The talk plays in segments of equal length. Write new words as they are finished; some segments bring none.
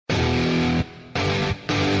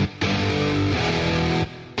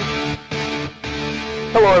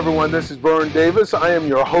Hello, everyone. This is Vern Davis. I am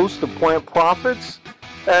your host of Plant Profits,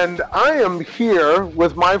 and I am here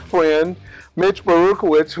with my friend Mitch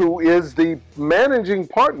Berukowitz, who is the managing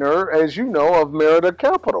partner, as you know, of Merida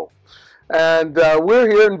Capital. And we're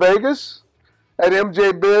here in Vegas at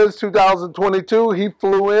MJ Biz 2022. He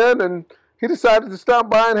flew in and he decided to stop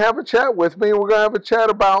by and have a chat with me. We're going to have a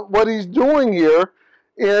chat about what he's doing here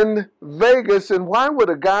in Vegas, and why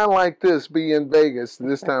would a guy like this be in Vegas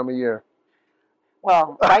this time of year?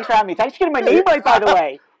 Well, thanks for having me. Thanks for getting my name right, by the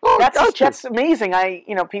way. Oh, That's amazing.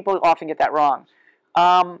 People often get that wrong.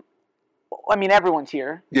 I mean, everyone's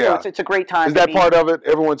here. Yeah. So it's a great time. Is that part of it?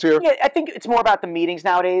 Everyone's here? Yeah, I think it's more about the meetings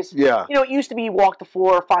nowadays. Yeah. It used to be walk the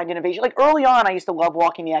floor, find innovation. Like early on, I used to love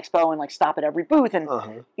walking the expo and like stop at every booth and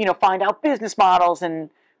find out business models,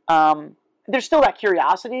 and there's still that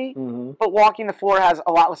curiosity. Mm-hmm. But walking the floor has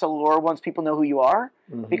a lot less allure once people know who you are,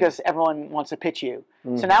 Mm-hmm. because everyone wants to pitch you.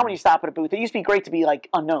 Mm-hmm. So now when you stop at a booth, it used to be great to be like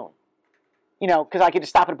unknown. Because I could just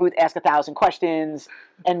stop at a booth, ask 1,000 questions,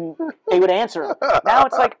 and they would answer them. Now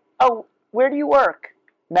it's like, oh, where do you work?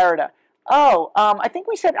 Merida. Oh, I think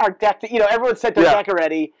we sent our deck. Everyone sent their deck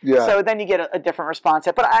already. Yeah. So then you get a different response.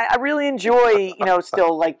 But I really enjoy,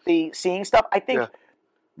 still like the seeing stuff. I think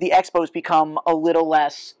the expos become a little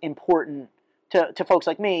less important to folks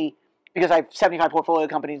like me, because I have 75 portfolio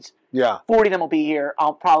companies. Yeah. 40 of them will be here.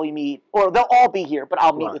 I'll probably meet, or they'll all be here, but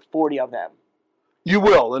I'll meet with 40 of them. You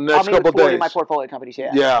will in the next couple of days. 40 days. of my portfolio companies,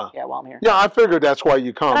 yeah. Yeah. While I'm here. Yeah, I figured that's why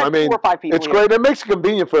you come. And I have 4 or 5 people it's here. great. It makes it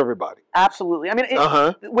convenient for everybody. Absolutely. I mean,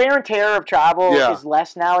 wear and tear of travel is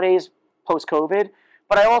less nowadays post-COVID.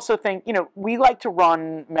 But I also think, we like to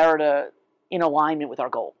run Merida in alignment with our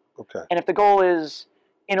goal. Okay. And if the goal is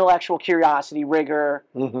intellectual curiosity, rigor,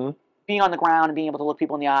 Mm-hmm. being on the ground and being able to look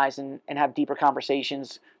people in the eyes and have deeper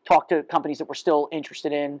conversations, talk to companies that we're still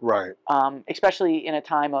interested in. Right. Especially in a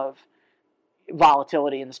time of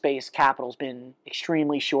volatility in the space, capital's been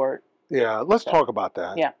extremely short. Yeah, let's talk about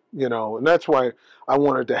that. Yeah. And that's why I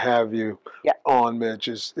wanted to have you on, Mitch,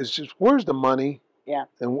 is just, where's the money? Yeah.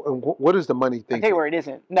 And what is the money thinking? I'll tell you where it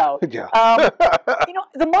isn't. No. Yeah.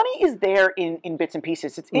 The money is there in bits and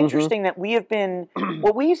pieces. It's interesting that we have been,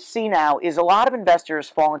 what we see now is a lot of investors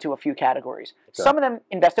fall into a few categories. Okay. Some of them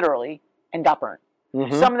invested early and got burned.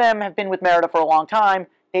 Mm-hmm. Some of them have been with Merida for a long time.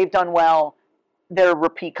 They've done well. They're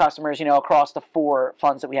repeat customers, across the 4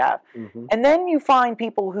 funds that we have. Mm-hmm. And then you find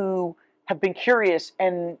people who have been curious,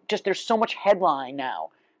 and just there's so much headline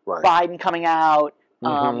now. Right. Biden coming out,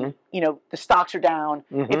 Mm-hmm. The stocks are down.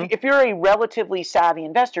 Mm-hmm. If you're a relatively savvy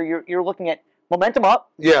investor, you're looking at momentum up,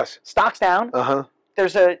 Yes. stocks down. Uh-huh.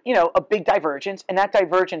 There's a big divergence, and that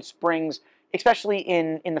divergence brings, especially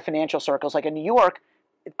in the financial circles, like in New York,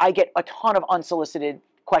 I get a ton of unsolicited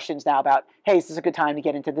questions now about, hey, is this a good time to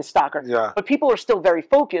get into this stock? But people are still very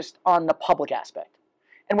focused on the public aspect.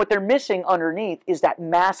 And what they're missing underneath is that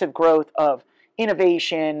massive growth of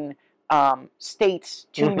innovation, states,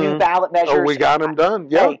 2 new ballot measures. Oh, we got them done.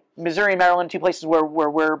 Yeah. Hey, Missouri and Maryland, 2 places where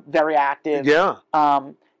we're very active. Yeah.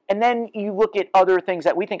 And then you look at other things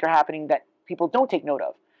that we think are happening that people don't take note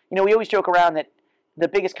of. We always joke around that the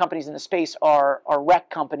biggest companies in the space are rec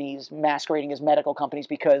companies masquerading as medical companies,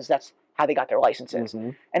 because that's how they got their licenses. Mm-hmm.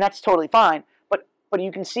 And that's totally fine. But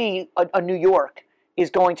you can see a New York is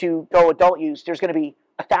going to go adult use. There's going to be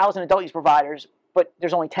 1,000 adult use providers, but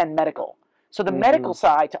there's only 10 medical. So the medical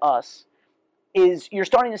side to us is you're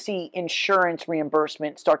starting to see insurance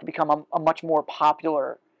reimbursement start to become a much more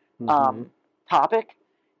popular topic.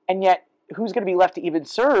 And yet, who's going to be left to even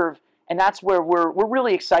serve? And that's where we're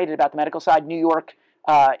really excited about the medical side. New York,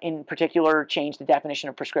 in particular, changed the definition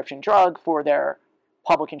of prescription drug for their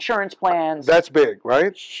public insurance plans. That's big,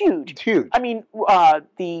 right? Huge. Huge. I mean,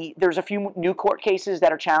 there's a few new court cases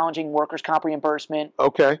that are challenging workers' comp reimbursement.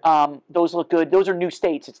 Okay. Those look good. Those are new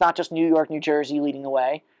states. It's not just New York, New Jersey leading the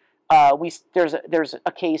way. There's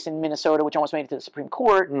a case in Minnesota which almost made it to the Supreme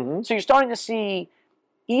Court. Mm-hmm. So you're starting to see,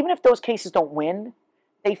 even if those cases don't win,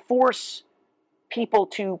 they force people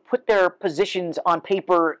to put their positions on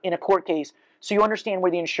paper in a court case, so you understand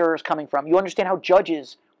where the insurer is coming from. You understand how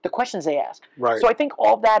judges, the questions they ask. Right. So I think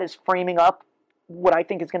all of that is framing up what I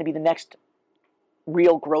think is going to be the next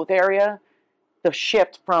real growth area, the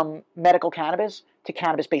shift from medical cannabis to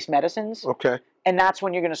cannabis-based medicines. Okay. And that's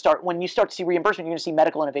when when you start to see reimbursement, you're going to see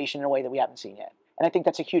medical innovation in a way that we haven't seen yet. And I think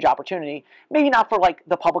that's a huge opportunity. Maybe not for like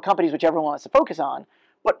the public companies, which everyone wants to focus on,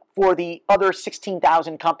 but for the other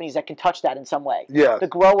 16,000 companies that can touch that in some way. Yeah. The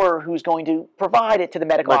grower who's going to provide it to the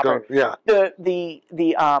medical operator. Yeah.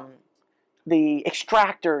 The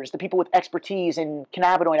extractors, the people with expertise in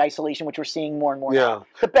cannabinoid isolation, which we're seeing more and more Yeah. now.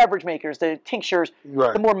 The beverage makers, the tinctures,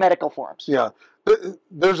 Right. the more medical forms. Yeah.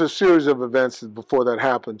 There's a series of events before that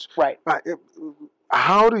happens. Right.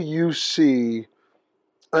 How do you see?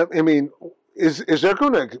 I mean, is there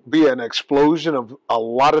going to be an explosion of a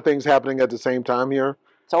lot of things happening at the same time here?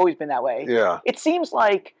 It's always been that way. Yeah. It seems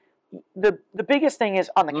like the biggest thing is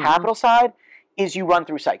on the Mhm. capital side is you run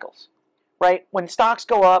through cycles, right? When stocks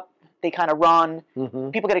go up, they kind of run. Mm-hmm.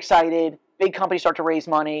 People get excited. Big companies start to raise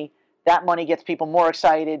money. That money gets people more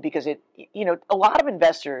excited because a lot of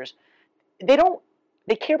investors,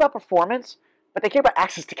 they care about performance, but they care about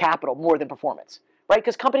access to capital more than performance, right?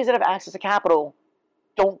 Because companies that have access to capital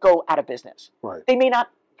don't go out of business. Right. They may not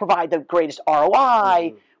provide the greatest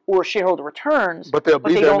ROI or shareholder returns, but they'll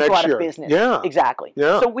be they there don't go next out year. of business. Yeah. Exactly.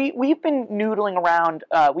 Yeah. So we've been noodling around.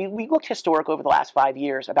 We looked historic over the last 5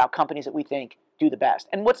 years about companies that we think do the best.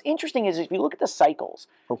 And what's interesting is if you look at the cycles,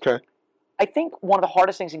 Okay. I think one of the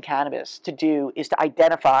hardest things in cannabis to do is to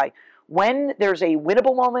identify when there's a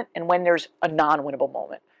winnable moment and when there's a non-winnable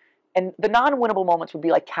moment. And the non-winnable moments would be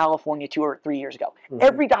like California 2 or 3 years ago. Mhm.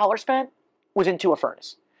 Every dollar spent was into a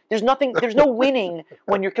furnace. There's no winning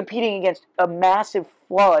when you're competing against a massive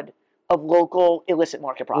flood of local illicit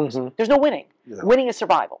market products. Mhm. There's no winning. Yeah. Winning is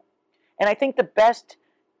survival. And I think the best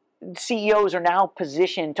CEOs are now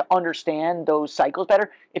positioned to understand those cycles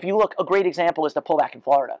better. If you look, a great example is the pullback in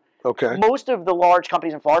Florida. Okay. Most of the large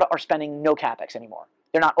companies in Florida are spending no capex anymore.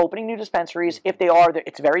 They're not opening new dispensaries. If they are,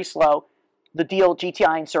 it's very slow. The deal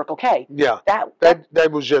GTI and Circle K. Yeah.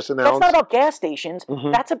 That was just announced. that's not about gas stations.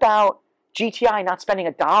 Mhm. That's about GTI not spending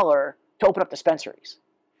 $1 to open up dispensaries.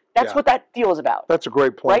 That's Yeah. what that deal is about. That's a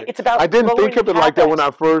great point. Right? It's about I didn't lowering think of it like that when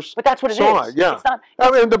I first But that's what it saw is. it. Yeah. It's not.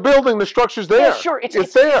 I mean, the building, the structure's there. Yeah, sure. It's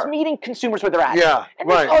there. It's meeting consumers where they're at. Yeah, And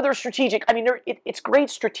there's right. other strategic. I mean, it's great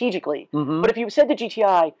strategically. Mhm. But if you said to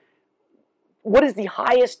GTI, what is the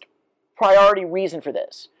highest priority reason for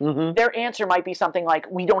this? Mhm. Their answer might be something like,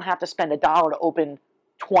 we don't have to spend $1 to open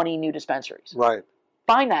 20 new dispensaries. Right.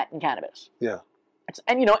 Find that in cannabis. Yeah.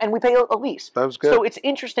 And we pay a lease. That was good. So it's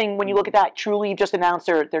interesting when you look at that. Trulieve just announced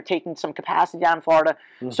they're taking some capacity down in Florida.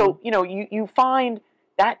 Mhm. So you find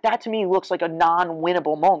that to me looks like a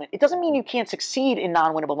non-winnable moment. It doesn't mean you can't succeed in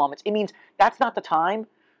non-winnable moments. It means that's not the time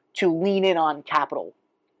to lean in on capital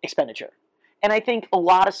expenditure. And I think a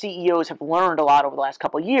lot of CEOs have learned a lot over the last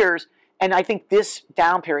couple of years. And I think this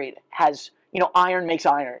down period has, iron makes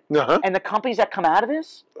iron. Uh-huh. And the companies that come out of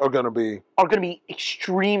this Are going to be. are going to be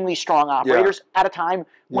extremely strong operators at a time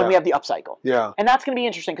when Yeah. we have the upcycle. Yeah. And that's going to be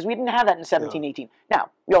interesting because we didn't have that in 17, 18. Now,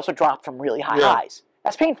 we also dropped from really high Yeah. highs.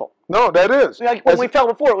 That's painful. No, that is. Like when we fell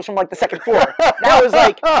before, it was from like the second floor. Now it's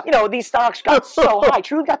like, these stocks got so high.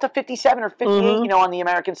 True got to 57 or 58, Mhm. on the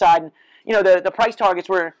American side. And, the price targets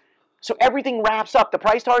were, so everything wraps up. The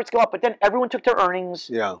price targets go up, but then everyone took their earnings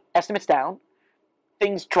Yeah. estimates down.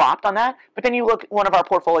 Things dropped on that. But then you look at one of our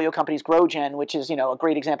portfolio companies, GrowGen, which is, a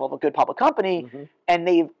great example of a good public company, Mhm.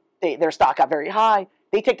 and their stock got very high.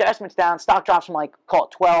 They take their estimates down. Stock drops from call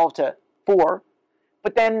it 12 to 4.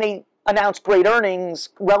 But then they announce great earnings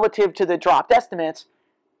relative to the dropped estimates.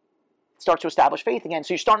 Starts to establish faith again.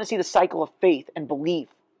 So you're starting to see the cycle of faith and belief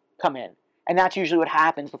come in. And that's usually what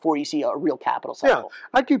happens before you see a real capital Yeah. cycle.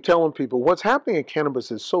 I keep telling people what's happening in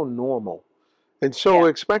cannabis is so normal and so Yeah.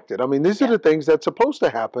 expected. I mean, these are Yeah. the things that's supposed to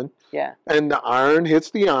happen. Yeah. And the iron hits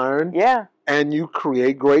the iron. Yeah. And you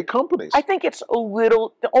create great companies. I think it's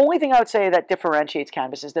the only thing I would say that differentiates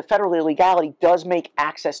cannabis is the federal illegality does make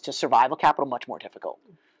access to survival capital much more difficult.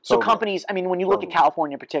 So Totally. companies, when you look at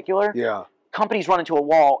California in particular, Yeah. companies run into a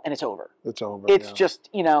wall and it's over. It's over. It's yeah. just,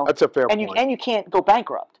 That's a fair and point. you can't go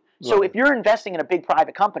bankrupt. So Right. if you're investing in a big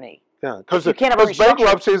private company, Yeah, because you can't have a restructure.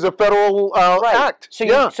 bankruptcy is a federal act. So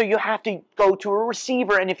yeah. so you have to go to a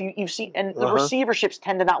receiver, and if you see, and the Uh-huh. receiverships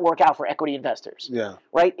tend to not work out for equity investors, Yeah.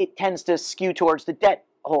 right? It tends to skew towards the debt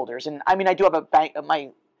holders, and I do have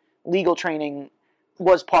my legal training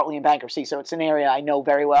was partly in bankruptcy, so it's an area I know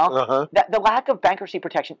very well. Uh-huh. That the lack of bankruptcy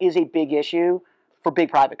protection is a big issue for big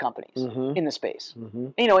private companies Mhm. in the space. Mm-hmm.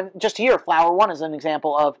 And just here, Flower One is an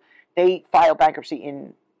example of they filed bankruptcy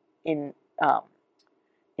in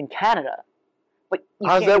Canada. But you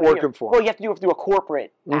How's can't that do it here. working for Well, them? you have to do it through a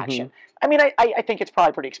corporate Mhm. action. I think it's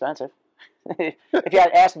probably pretty expensive, if you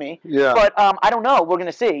had asked me. Yeah. But I don't know. We're going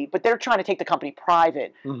to see. But they're trying to take the company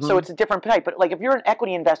private, Mhm. so it's a different type. But if you're an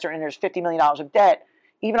equity investor and there's $50 million of debt,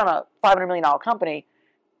 even on a $500 million company,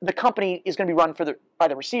 the company is going to be run by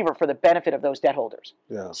the receiver for the benefit of those debt holders.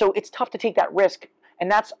 Yeah. So it's tough to take that risk, and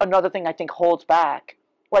that's another thing I think holds back.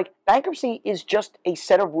 Bankruptcy is just a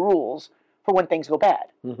set of rules for when things go bad.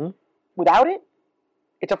 Mm-hmm. Without it,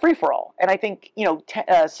 it's a free-for-all. And I think,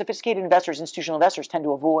 sophisticated investors, institutional investors tend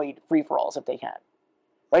to avoid free-for-alls if they can.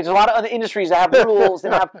 Right? There's a lot of other industries that have rules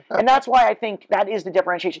and that's why I think that is the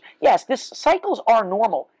differentiation. Yes, cycles are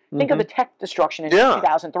normal. Think of the tech destruction in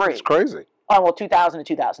 2003. It's crazy. Oh, well, 2000 to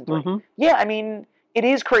 2003. Yeah, I mean, it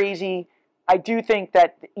is crazy. I do think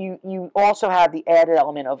that you also have the added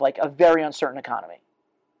element of like a very uncertain economy,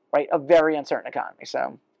 right? A very uncertain economy.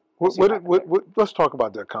 So, let's talk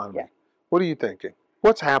about the economy. Yeah. What are you thinking?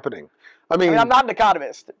 What's happening? I mean, I'm not an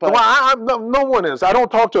economist. But well, no one is. I don't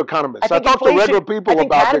talk to economists. I talk to regular people about the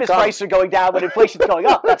economy. Cannabis prices are going down, but inflation's going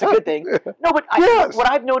up. That's a good thing. No, but what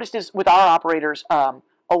I've noticed is with our operators, a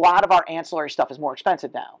lot of our ancillary stuff is more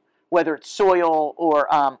expensive now. Whether it's soil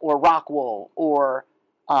or rock wool or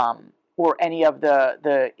any of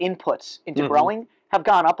the inputs into growing have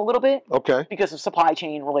gone up a little bit. Okay. Because of supply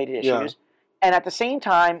chain related issues. Yeah. And at the same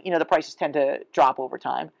time, the prices tend to drop over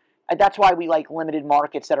time. And that's why we like limited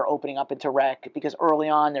markets that are opening up into rec, because early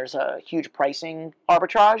on there's a huge pricing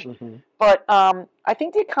arbitrage. But I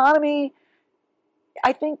think the economy,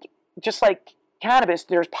 just like cannabis,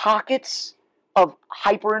 there's pockets of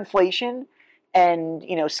hyperinflation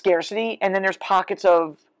and scarcity, and then there's pockets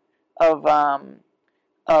of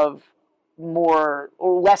more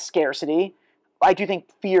or less scarcity. I do think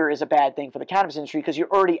fear is a bad thing for the cannabis industry because you're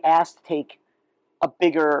already asked to take a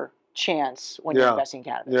bigger chance when you're investing in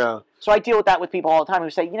cannabis. Yeah. So I deal with that with people all the time who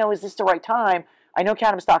say, is this the right time? I know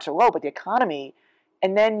cannabis stocks are low, but the economy,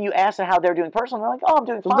 and then you ask them how they're doing personally, they're like, oh, I'm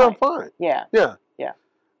doing fine. I'm doing fine. Yeah. Yeah. Yeah.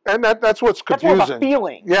 And that's what's confusing. That's more of a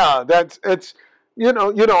feeling. Yeah, it's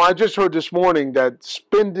I just heard this morning that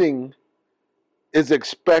spending is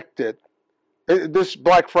expected. This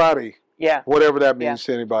Black Friday. Yeah. Whatever that means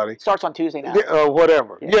to anybody. Starts on Tuesday now.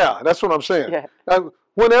 Whatever. Yeah, that's what I'm saying. Yeah.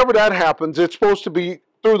 Whenever that happens, it's supposed to be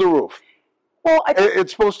through the roof. Well, I think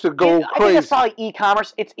it's supposed to go crazy. I think it's probably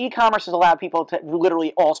e-commerce. E-commerce has allowed people to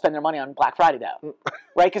literally all spend their money on Black Friday now,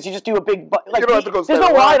 right? Because you just do a big there's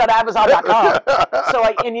no line on Amazon.com, so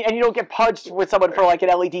and you don't get punched with someone for like an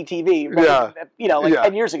LED TV, right?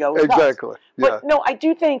 10 years ago. Exactly. But no, I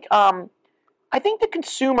do think I think the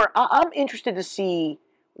consumer. I'm interested to see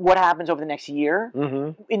what happens over the next year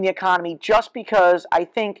in the economy, just because I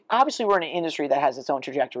think obviously we're in an industry that has its own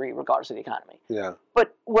trajectory regardless of the economy. Yeah.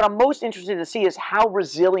 But what I'm most interested to see is how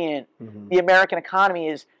resilient the American economy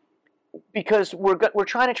is, because we're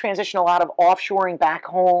trying to transition a lot of offshoring back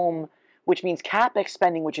home, which means CapEx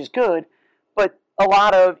spending, which is good, but a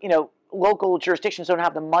lot of local jurisdictions don't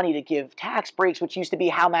have the money to give tax breaks, which used to be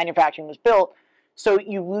how manufacturing was built. So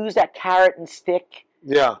you lose that carrot and stick.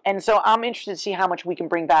 Yeah. And so I'm interested to see how much we can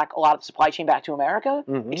bring back a lot of the supply chain back to America,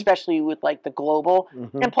 especially with like the global.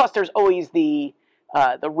 And plus, there's always the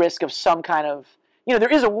risk of some kind of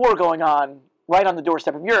there is a war going on right on the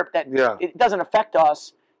doorstep of Europe that it doesn't affect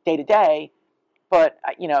us day to day, but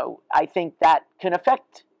I think that can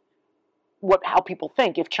affect how people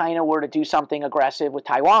think. If China were to do something aggressive with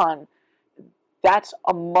Taiwan, that's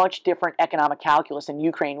a much different economic calculus than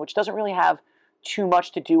Ukraine, which doesn't really have too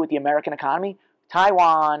much to do with the American economy.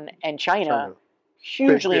 Taiwan and China.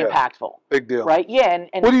 Hugely impactful. Big deal. Right? Yeah.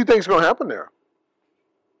 And what do you think is going to happen there?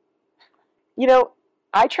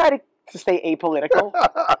 I try to stay apolitical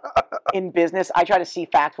in business. I try to see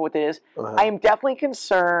fact for what it is. I am definitely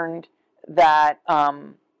concerned that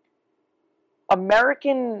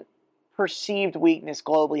American perceived weakness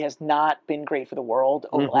globally has not been great for the world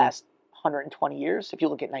over the last 120 years. If you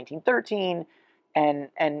look at 1913 and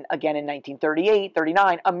again in 1938,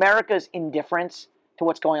 39, America's indifference to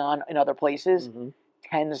what's going on in other places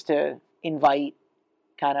tends to invite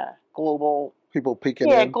kind of global people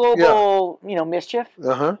peeking in. Global mischief.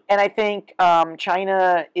 And I think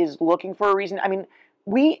China is looking for a reason. I mean,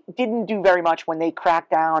 we didn't do very much when they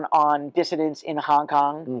cracked down on dissidents in Hong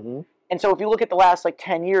Kong. And so if you look at the last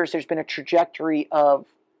 10 years, there's been a trajectory of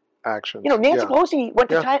actions. Nancy Pelosi went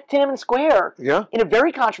to Tiananmen Square in a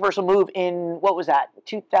very controversial move in, what was that,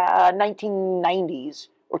 1990s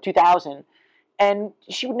or 2000. And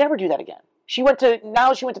she would never do that again. She went to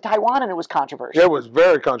Taiwan and it was controversial. Yeah, it was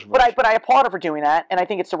very controversial. But I applaud her for doing that, and I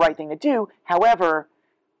think it's the right thing to do. However,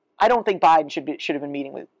 I don't think Biden should have been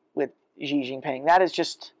meeting with Xi Jinping. That is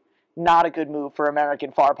just not a good move for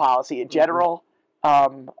American foreign policy in general.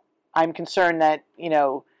 I'm concerned that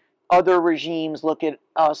other regimes look at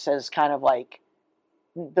us as kind of like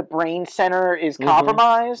the brain center is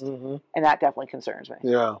compromised, and that definitely concerns me.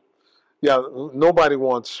 Yeah. Nobody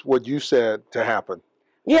wants what you said to happen.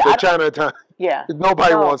 Yeah,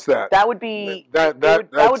 nobody wants that. That would be that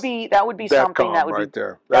would be something that would right be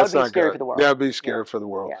there. That would be scary for the world. That would be scary for the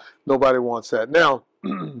world. Nobody wants that. Now,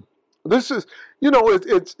 this is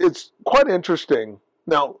it's quite interesting.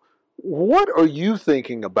 Now, what are you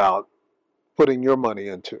thinking about putting your money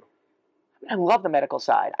into? I love the medical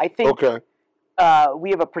side. I think Okay. we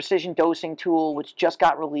have a precision dosing tool which just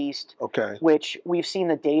got released, Okay. which we've seen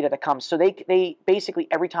the data that comes. So they basically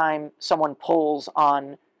every time someone pulls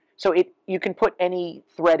on, so you can put any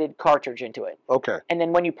threaded cartridge into it, Okay. and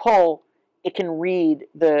then when you pull, it can read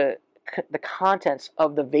the contents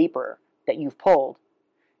of the vapor that you've pulled,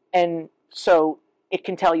 and so it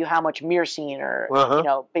can tell you how much myrcene or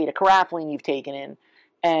beta carotene you've taken in.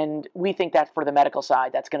 And we think that for the medical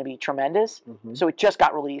side, that's going to be tremendous. Mm-hmm. So it just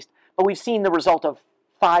got released. But we've seen the result of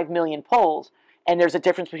 5 million pulls. And there's a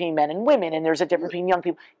difference between men and women. And there's a difference between young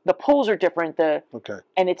people. The pulls are different.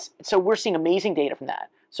 And so we're seeing amazing data from that.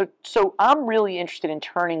 So I'm really interested in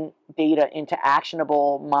turning data into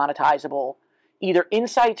actionable, monetizable, either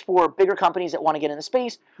insights for bigger companies that want to get in the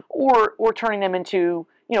space, or turning them into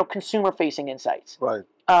consumer-facing insights. Right.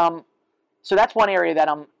 So that's one area that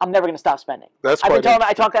I'm never going to stop spending. That's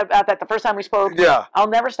I talked about that the first time we spoke. Yeah. I'll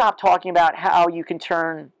never stop talking about how you can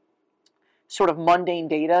turn sort of mundane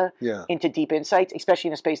data into deep insights, especially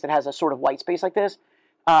in a space that has a sort of white space like this.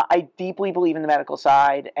 I deeply believe in the medical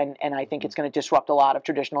side, and I think it's going to disrupt a lot of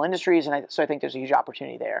traditional industries, so I think there's a huge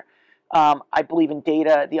opportunity there. I believe in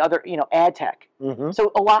data, the other, ad tech. Mm-hmm.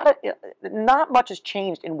 So not much has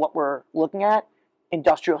changed in what we're looking at.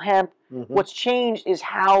 Industrial hemp. Mm-hmm. What's changed is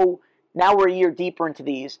how now we're a year deeper into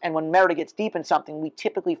these, and when Merida gets deep in something, we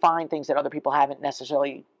typically find things that other people haven't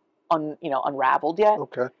necessarily unraveled yet.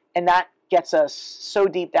 Okay. And that gets us so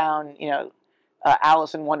deep down,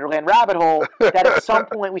 Alice in Wonderland rabbit hole that at some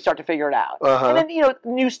point we start to figure it out. Uh-huh. And then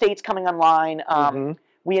new states coming online.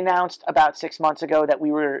 We announced about 6 months ago that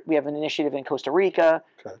we have an initiative in Costa Rica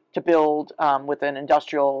to build with an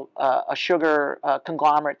industrial a sugar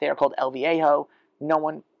conglomerate there called El Viejo. No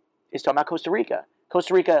one is talking about Costa Rica.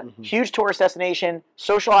 Costa Rica, huge tourist destination,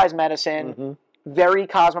 socialized medicine, very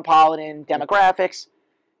cosmopolitan demographics,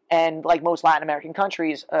 and like most Latin American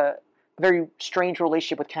countries, a very strange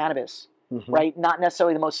relationship with cannabis. Right? Not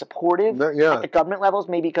necessarily the most supportive at the government levels,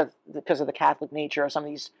 maybe because of the Catholic nature of some of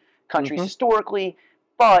these countries historically.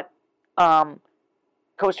 But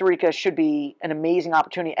Costa Rica should be an amazing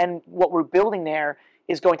opportunity. And what we're building there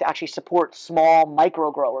is going to actually support small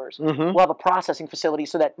micro growers. We'll have a processing facility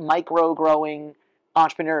so that micro growing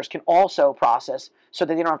entrepreneurs can also process so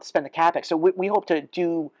that they don't have to spend the capex. So we hope to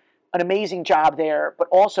do an amazing job there, but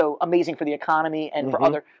also amazing for the economy and for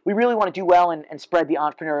other. We really want to do well and spread the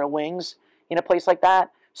entrepreneurial wings in a place like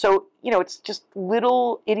that. So, it's just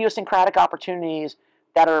little idiosyncratic opportunities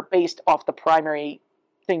that are based off the primary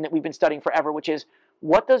thing that we've been studying forever, which is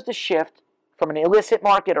what does the shift from an illicit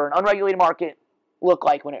market or an unregulated market look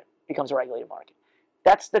like when it becomes a regulated market?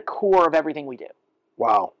 That's the core of everything we do.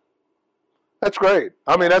 Wow. That's great.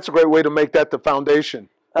 I mean, that's a great way to make that the foundation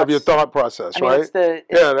of your thought process, right?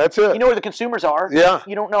 That's it. You know where the consumers are. Yeah.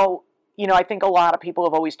 You don't know, I think a lot of people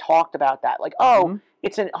have always talked about that. Like,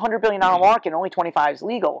 it's a $100 billion market and only 25 is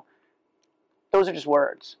legal. Those are just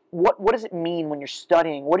words. What does it mean when you're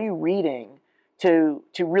studying? What are you reading to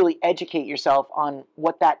really educate yourself on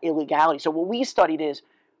what that illegality? So what we studied is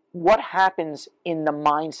what happens in the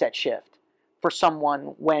mindset shift for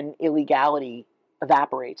someone when illegality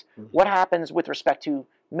evaporates. What happens with respect to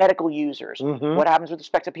medical users? What happens with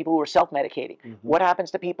respect to people who are self-medicating? What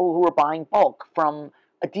happens to people who are buying bulk from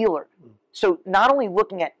a dealer? So not only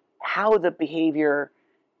looking at how the behavior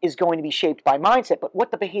is going to be shaped by mindset, but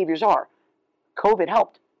what the behaviors are. COVID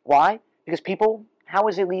helped. Why? Because how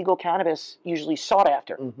is illegal cannabis usually sought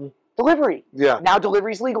after? Delivery. Yeah. Now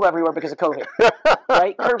delivery is legal everywhere because of COVID.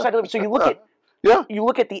 Right? Curbside delivery. So you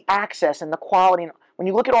look at the access and the quality. And when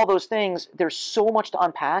you look at all those things, there's so much to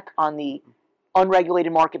unpack on the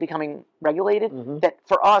unregulated market becoming regulated that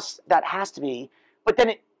for us, that has to be. But then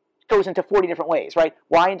it goes into 40 different ways, right?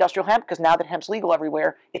 Why industrial hemp? Because now that hemp's legal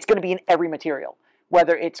everywhere, it's going to be in every material,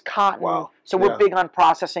 whether it's cotton. Wow. So we're big on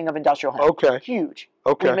processing of industrial hemp. Okay. Huge.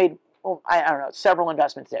 Okay. We made, I don't know, several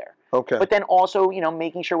investments there. Okay. But then also,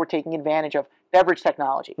 making sure we're taking advantage of beverage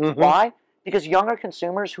technology. Why? Because younger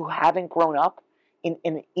consumers who haven't grown up in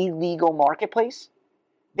an illegal marketplace,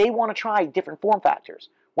 they want to try different form factors.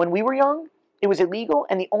 When we were young, it was illegal,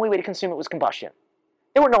 and the only way to consume it was combustion.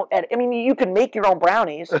 There were you could make your own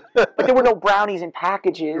brownies, but there were no brownies in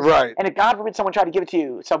packages. Right. And if God forbid someone tried to give it to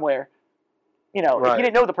you somewhere, if you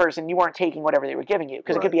didn't know the person, you weren't taking whatever they were giving you,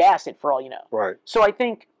 because it could be acid for all you know. Right. So I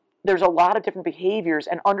think there's a lot of different behaviors,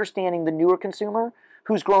 and understanding the newer consumer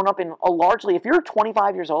who's grown up in largely, if you're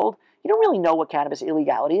 25 years old, you don't really know what cannabis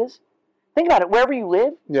illegality is. Think about it. Wherever you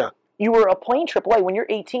live, you were a plane trip away when you're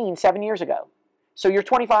 18, 7 years ago. So you're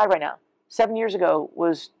 25 right now. 7 years ago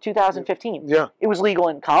was 2015. Yeah. It was legal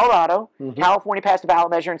in Colorado. Mhm. California passed a ballot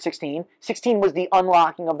measure in 16. 16 was the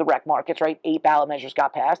unlocking of the rec markets, right? 8 ballot measures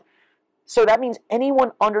got passed. So that means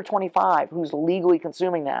anyone under 25 who's legally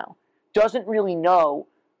consuming now doesn't really know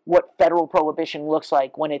what federal prohibition looks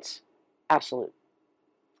like when it's absolute.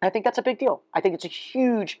 I think that's a big deal. I think it's a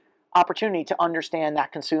huge opportunity to understand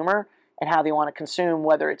that consumer and how they want to consume,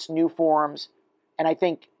 whether it's new forms. And I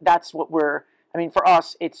think that's what for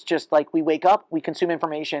us, it's just like we wake up, we consume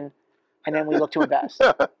information, and then we look to invest.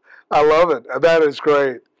 I love it. That is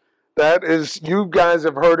great. That is, you guys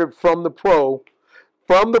have heard it from the pro,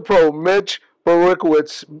 Mitch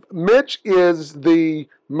Berukowitz. Mitch is the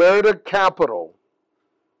Merida Capital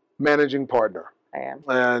managing partner. I am.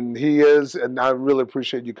 And he is, and I really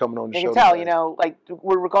appreciate you coming on the show. You can tell, today.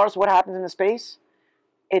 Regardless of what happens in the space,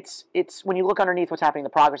 it's when you look underneath what's happening, the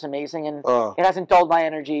progress is amazing, and it hasn't dulled my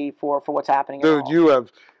energy for what's happening. Dude,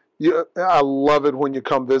 I love it when you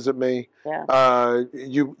come visit me. Yeah.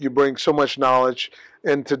 You bring so much knowledge,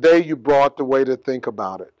 and today you brought the way to think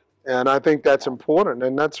about it. And I think that's important,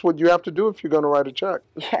 and that's what you have to do if you're going to write a check.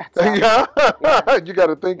 Yeah. Yeah. You got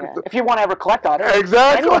to think. Yeah. If you want to ever collect on it,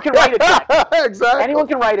 exactly. Anyone can write a check. Exactly. Anyone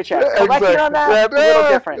can write a check. Exactly. Collecting on that, a little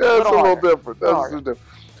different. Yeah, it's a little harder. different. That's a little different.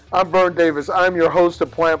 I'm Vern Davis. I'm your host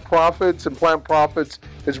of Plant Profits, and Plant Profits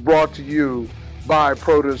is brought to you by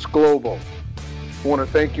Produce Global. I want to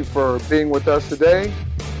thank you for being with us today.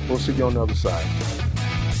 We'll see you on the other side.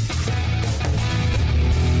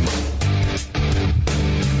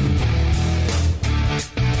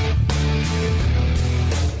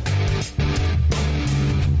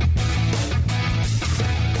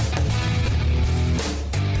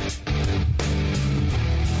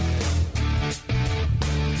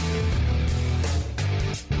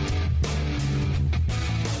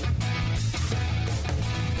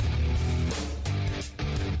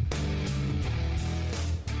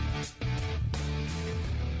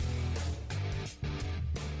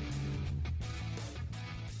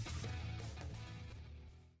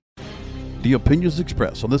 The opinions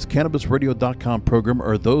expressed on this CannabisRadio.com program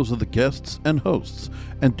are those of the guests and hosts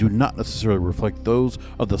and do not necessarily reflect those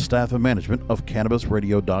of the staff and management of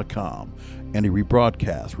CannabisRadio.com. Any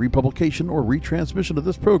rebroadcast, republication, or retransmission of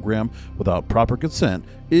this program without proper consent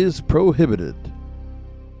is prohibited.